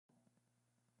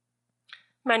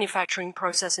Manufacturing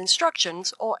process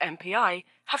instructions, or MPI,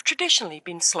 have traditionally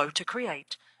been slow to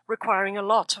create, requiring a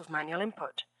lot of manual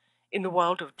input. In the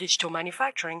world of digital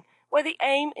manufacturing, where the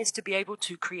aim is to be able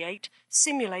to create,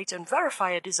 simulate, and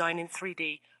verify a design in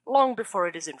 3D long before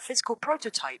it is in physical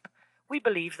prototype, we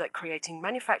believe that creating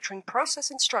manufacturing process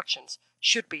instructions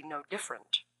should be no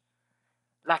different.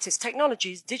 Lattice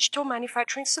Technologies' digital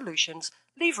manufacturing solutions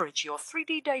leverage your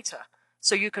 3D data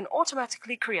so you can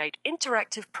automatically create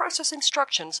interactive process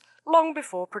instructions long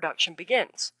before production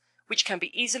begins, which can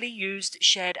be easily used,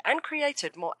 shared, and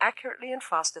created more accurately and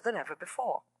faster than ever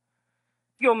before.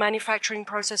 Your manufacturing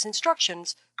process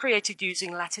instructions, created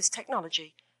using Lattice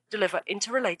technology, deliver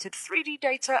interrelated 3D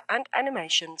data and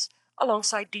animations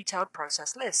alongside detailed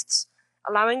process lists,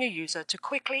 allowing a user to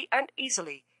quickly and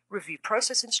easily review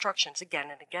process instructions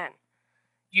again and again.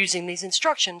 Using these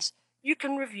instructions, you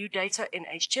can review data in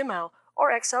HTML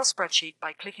or Excel spreadsheet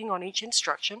by clicking on each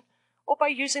instruction or by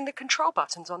using the control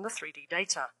buttons on the 3D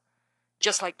data.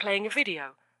 Just like playing a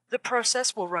video, the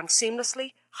process will run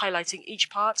seamlessly, highlighting each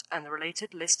part and the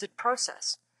related listed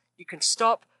process. You can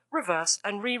stop, reverse,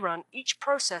 and rerun each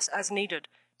process as needed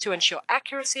to ensure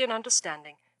accuracy and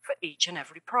understanding for each and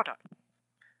every product.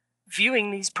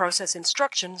 Viewing these process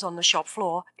instructions on the shop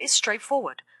floor is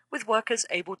straightforward, with workers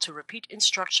able to repeat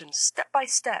instructions step by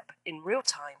step in real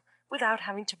time without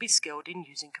having to be skilled in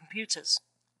using computers.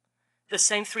 The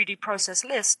same 3D process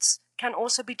lists can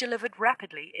also be delivered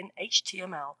rapidly in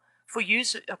HTML for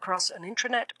use across an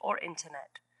intranet or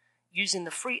internet. Using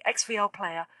the free XVL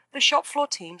player, the shop floor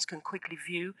teams can quickly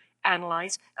view,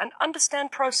 analyze, and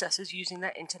understand processes using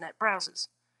their internet browsers.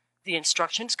 The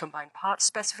instructions combine part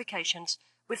specifications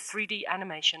with 3D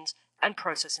animations and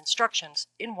process instructions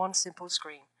in one simple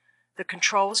screen. The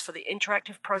controls for the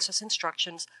interactive process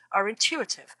instructions are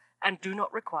intuitive and do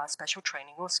not require special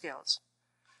training or skills.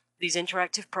 These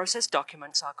interactive process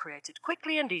documents are created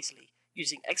quickly and easily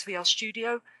using XVL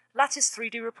Studio, Lattice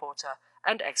 3D Reporter,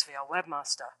 and XVL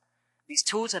Webmaster. These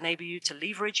tools enable you to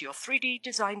leverage your 3D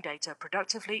design data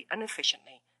productively and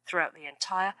efficiently throughout the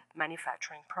entire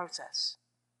manufacturing process.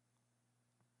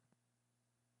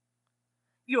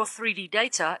 Your 3D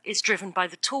data is driven by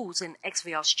the tools in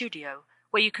XVL Studio,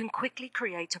 where you can quickly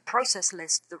create a process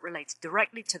list that relates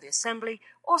directly to the assembly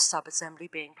or sub-assembly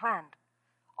being planned.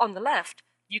 On the left,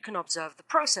 you can observe the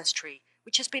process tree,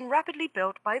 which has been rapidly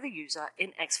built by the user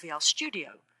in XVL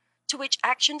Studio, to which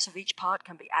actions of each part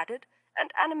can be added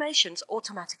and animations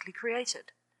automatically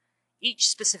created. Each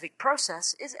specific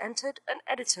process is entered and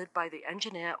edited by the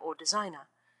engineer or designer,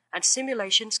 and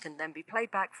simulations can then be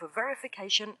played back for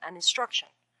verification and instruction.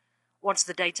 Once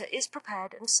the data is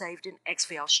prepared and saved in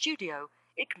XVL Studio,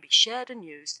 it can be shared and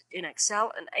used in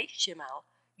Excel and HTML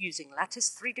using Lattice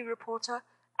 3D Reporter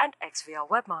and XVL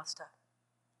Webmaster.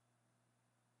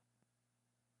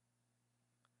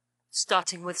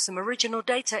 Starting with some original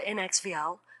data in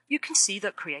XVL, you can see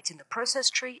that creating the process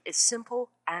tree is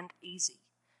simple and easy.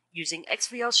 Using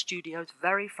XVL Studio's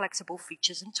very flexible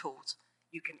features and tools,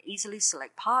 you can easily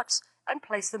select parts and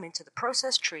place them into the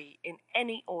process tree in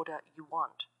any order you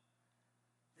want.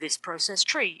 This process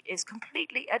tree is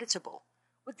completely editable,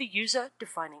 with the user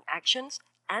defining actions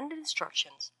and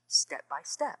instructions step by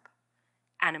step.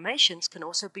 Animations can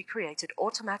also be created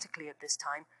automatically at this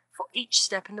time for each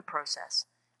step in the process,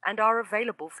 and are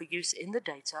available for use in the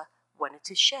data when it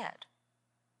is shared.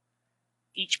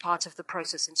 Each part of the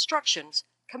process instructions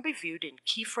can be viewed in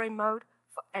keyframe mode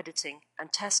for editing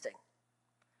and testing.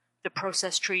 The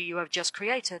process tree you have just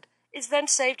created is then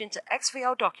saved into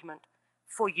XVL document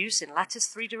for use in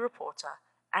Lattice 3D Reporter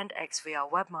and XVL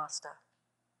Webmaster.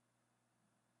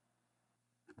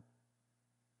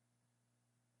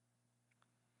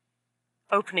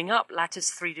 Opening up Lattice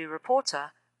 3D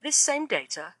Reporter, this same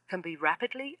data can be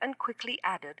rapidly and quickly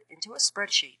added into a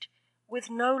spreadsheet with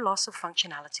no loss of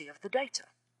functionality of the data.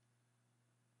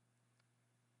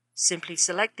 Simply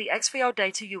select the XVL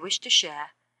data you wish to share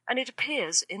and it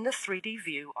appears in the 3D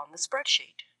view on the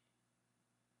spreadsheet.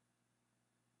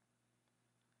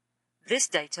 This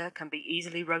data can be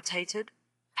easily rotated,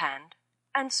 panned,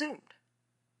 and zoomed.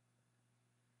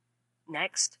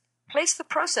 Next, place the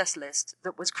process list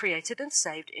that was created and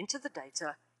saved into the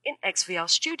data in XVL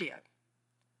Studio.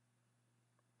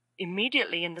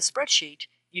 Immediately in the spreadsheet,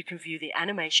 you can view the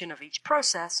animation of each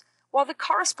process while the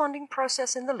corresponding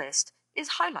process in the list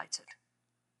is highlighted.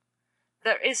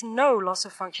 There is no loss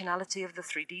of functionality of the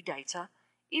 3D data,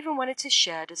 even when it is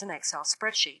shared as an Excel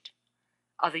spreadsheet.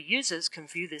 Other users can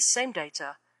view this same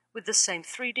data with the same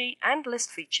 3D and list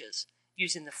features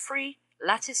using the free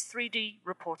Lattice 3D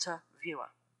Reporter viewer.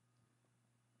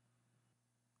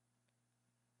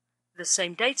 The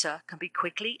same data can be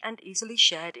quickly and easily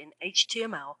shared in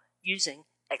HTML using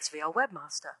XVL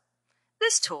Webmaster.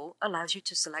 This tool allows you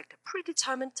to select a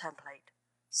predetermined template,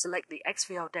 select the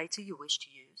XVL data you wish to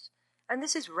use, and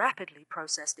this is rapidly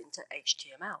processed into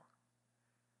HTML.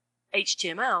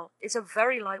 HTML is a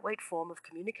very lightweight form of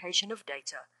communication of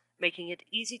data, making it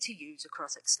easy to use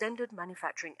across extended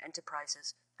manufacturing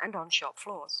enterprises and on shop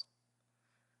floors.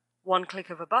 One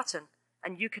click of a button,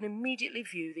 and you can immediately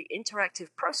view the interactive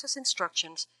process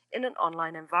instructions in an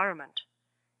online environment.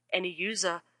 Any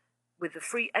user with the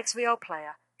free XVL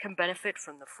player can benefit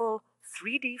from the full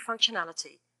 3D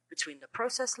functionality between the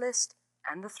process list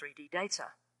and the 3D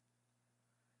data.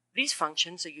 These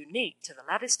functions are unique to the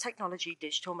Lattice Technology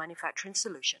digital manufacturing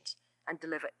solutions and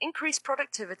deliver increased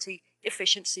productivity,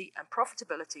 efficiency, and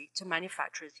profitability to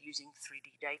manufacturers using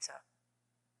 3D data.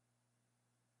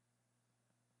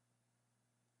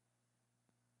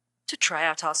 To try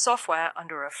out our software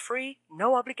under a free,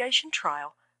 no-obligation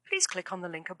trial, please click on the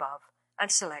link above and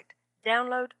select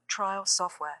Download Trial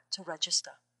Software to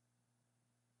register.